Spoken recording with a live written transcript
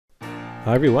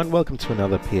Hi everyone, welcome to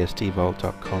another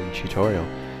psdvault.com tutorial.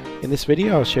 In this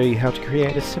video I'll show you how to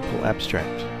create a simple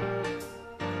abstract.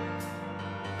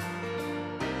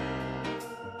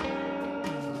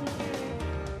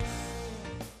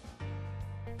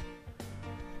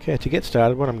 Okay, to get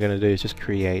started what I'm going to do is just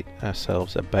create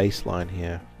ourselves a baseline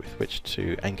here with which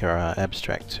to anchor our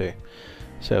abstract to.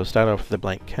 So we'll start off with a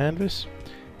blank canvas.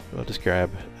 We'll just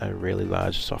grab a really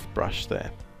large soft brush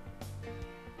there.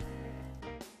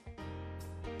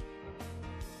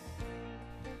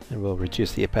 And we'll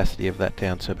reduce the opacity of that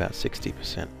down to about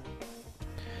 60%.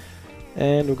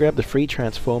 And we'll grab the free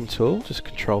transform tool, just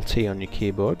Control T on your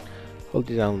keyboard. Hold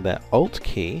down that Alt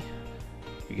key,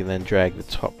 you can then drag the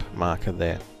top marker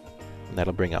there. And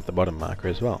that'll bring up the bottom marker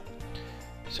as well.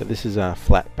 So this is our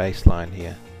flat baseline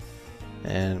here.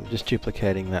 And just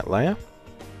duplicating that layer.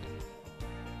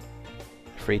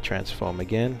 Free transform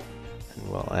again, and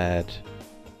we'll add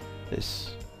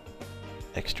this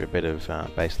extra bit of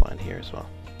baseline here as well.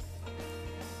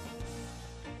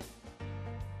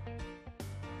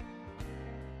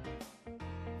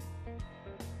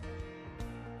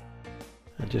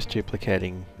 And just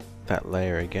duplicating that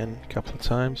layer again a couple of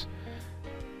times.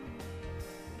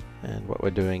 And what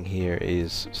we're doing here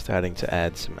is starting to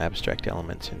add some abstract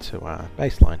elements into our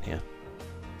baseline here.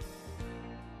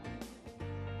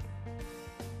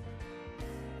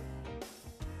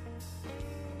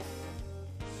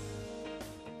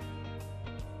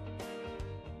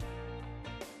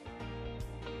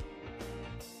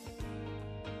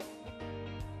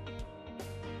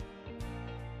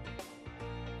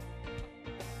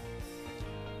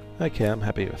 Okay, I'm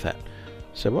happy with that.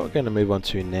 So what we're going to move on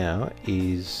to now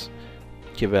is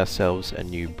give ourselves a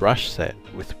new brush set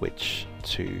with which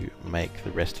to make the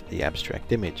rest of the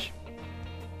abstract image.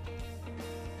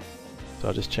 So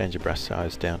I'll just change the brush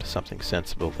size down to something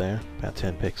sensible there, about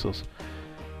 10 pixels.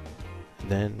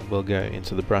 And then we'll go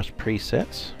into the brush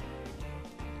presets.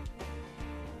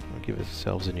 We'll give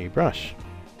ourselves a new brush.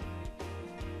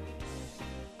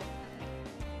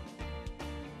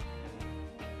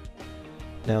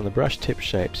 Now in the brush tip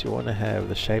shapes you want to have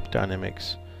the shape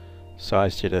dynamics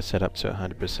size jitter set up to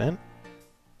 100%.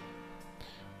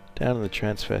 Down in the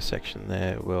transfer section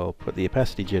there we'll put the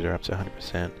opacity jitter up to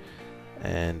 100%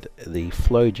 and the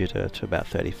flow jitter to about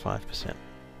 35%.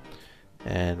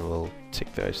 And we'll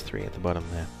tick those three at the bottom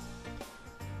there.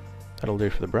 That'll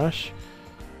do for the brush.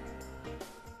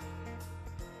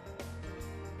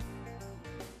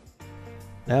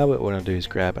 Now what we want to do is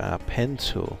grab our pen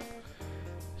tool.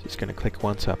 Just going to click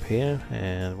once up here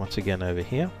and once again over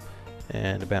here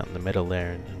and about in the middle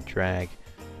there and drag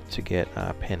to get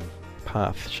our pen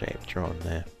path shape drawn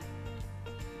there.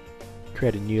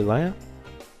 Create a new layer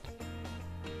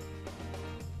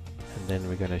and then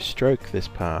we're going to stroke this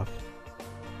path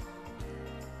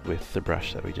with the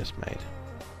brush that we just made,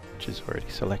 which is already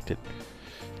selected.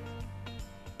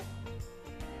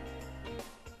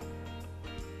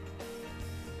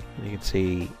 You can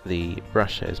see the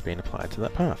brush has been applied to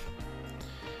that path.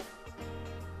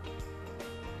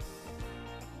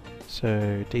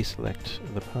 So deselect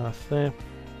the path there,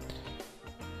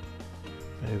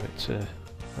 move it to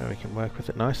where we can work with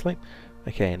it nicely.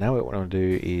 Okay, now what we want to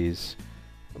do is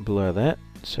blur that,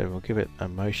 so we'll give it a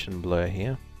motion blur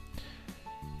here.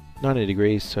 90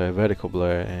 degrees, so vertical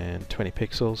blur and 20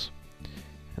 pixels.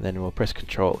 And then we'll press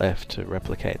Ctrl F to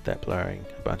replicate that blurring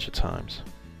a bunch of times.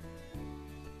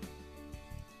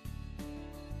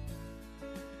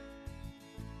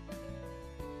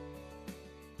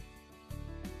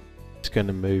 Going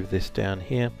to move this down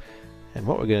here, and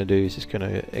what we're going to do is just going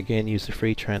to again use the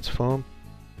free transform,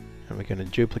 and we're going to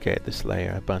duplicate this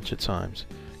layer a bunch of times,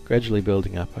 gradually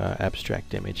building up our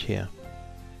abstract image here.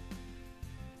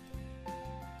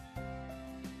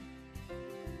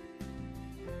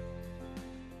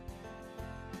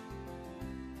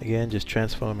 Again, just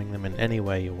transforming them in any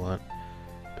way you want,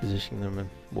 positioning them in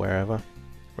wherever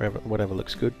whatever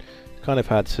looks good. It's kind of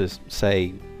hard to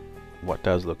say what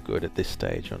does look good at this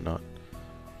stage or not.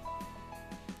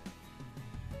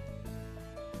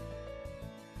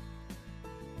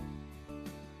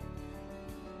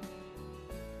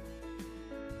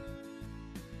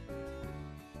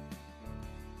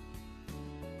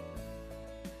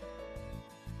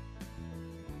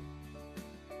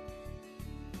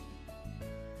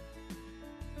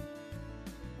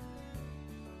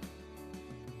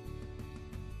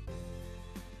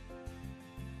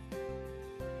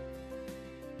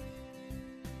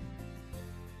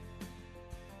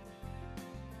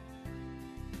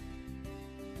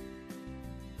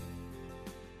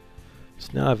 So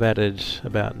now I've added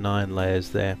about 9 layers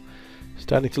there.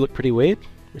 Starting to look pretty weird,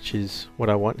 which is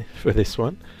what I want for this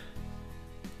one.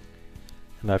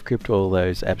 And I've grouped all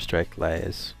those abstract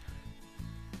layers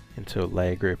into a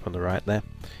layer group on the right there.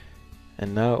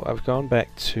 And now I've gone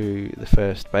back to the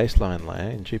first baseline layer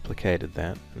and duplicated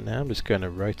that, and now I'm just going to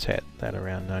rotate that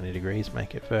around 90 degrees,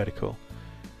 make it vertical,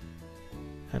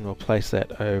 and we'll place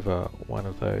that over one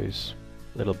of those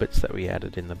little bits that we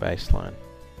added in the baseline.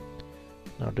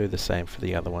 And I'll do the same for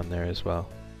the other one there as well.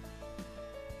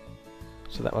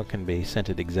 So that one can be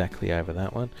centered exactly over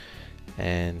that one,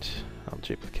 and I'll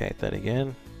duplicate that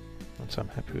again once I'm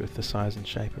happy with the size and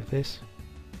shape of this.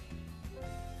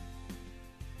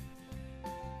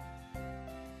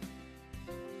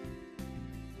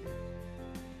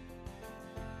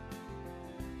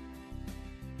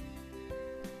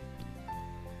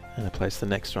 And I place the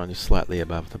next one just slightly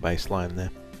above the baseline there.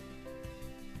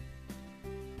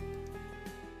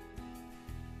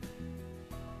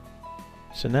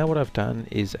 So now what I've done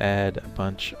is add a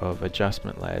bunch of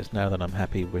adjustment layers now that I'm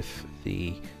happy with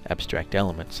the abstract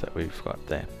elements that we've got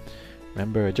there.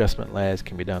 Remember, adjustment layers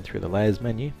can be done through the layers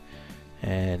menu,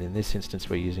 and in this instance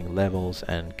we're using levels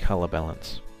and color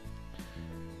balance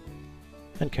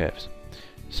and curves.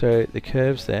 So the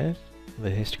curves there,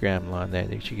 the histogram line there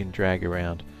that you can drag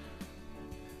around,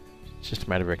 it's just a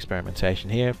matter of experimentation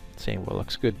here, seeing what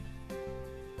looks good.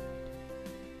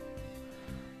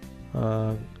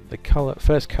 The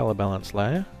first color balance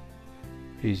layer,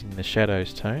 using the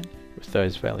shadows tone with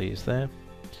those values there.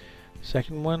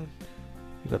 Second one,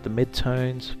 we've got the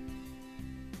mid-tones,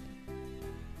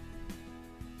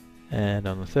 and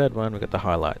on the third one we've got the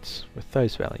highlights with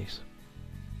those values.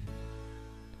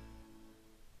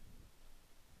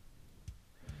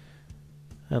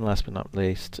 And last but not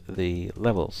least, the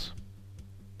levels.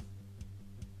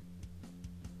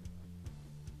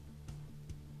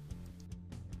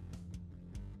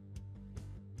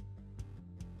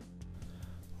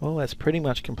 Well, that's pretty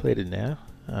much completed now.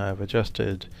 I've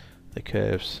adjusted the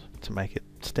curves to make it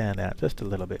stand out just a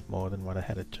little bit more than what I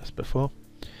had it just before.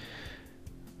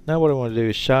 Now what I want to do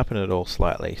is sharpen it all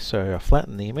slightly. So I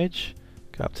flatten the image,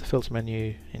 go up to the filter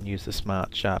menu and use the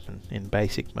Smart Sharpen in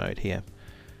basic mode here.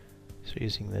 So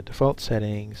using the default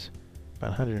settings,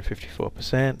 about 154%,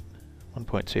 1.2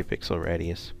 pixel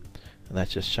radius, and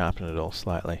that's just sharpen it all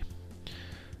slightly.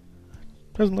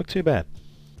 Doesn't look too bad.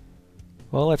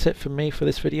 Well, that's it from me for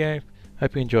this video.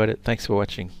 Hope you enjoyed it. Thanks for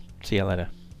watching. See you later.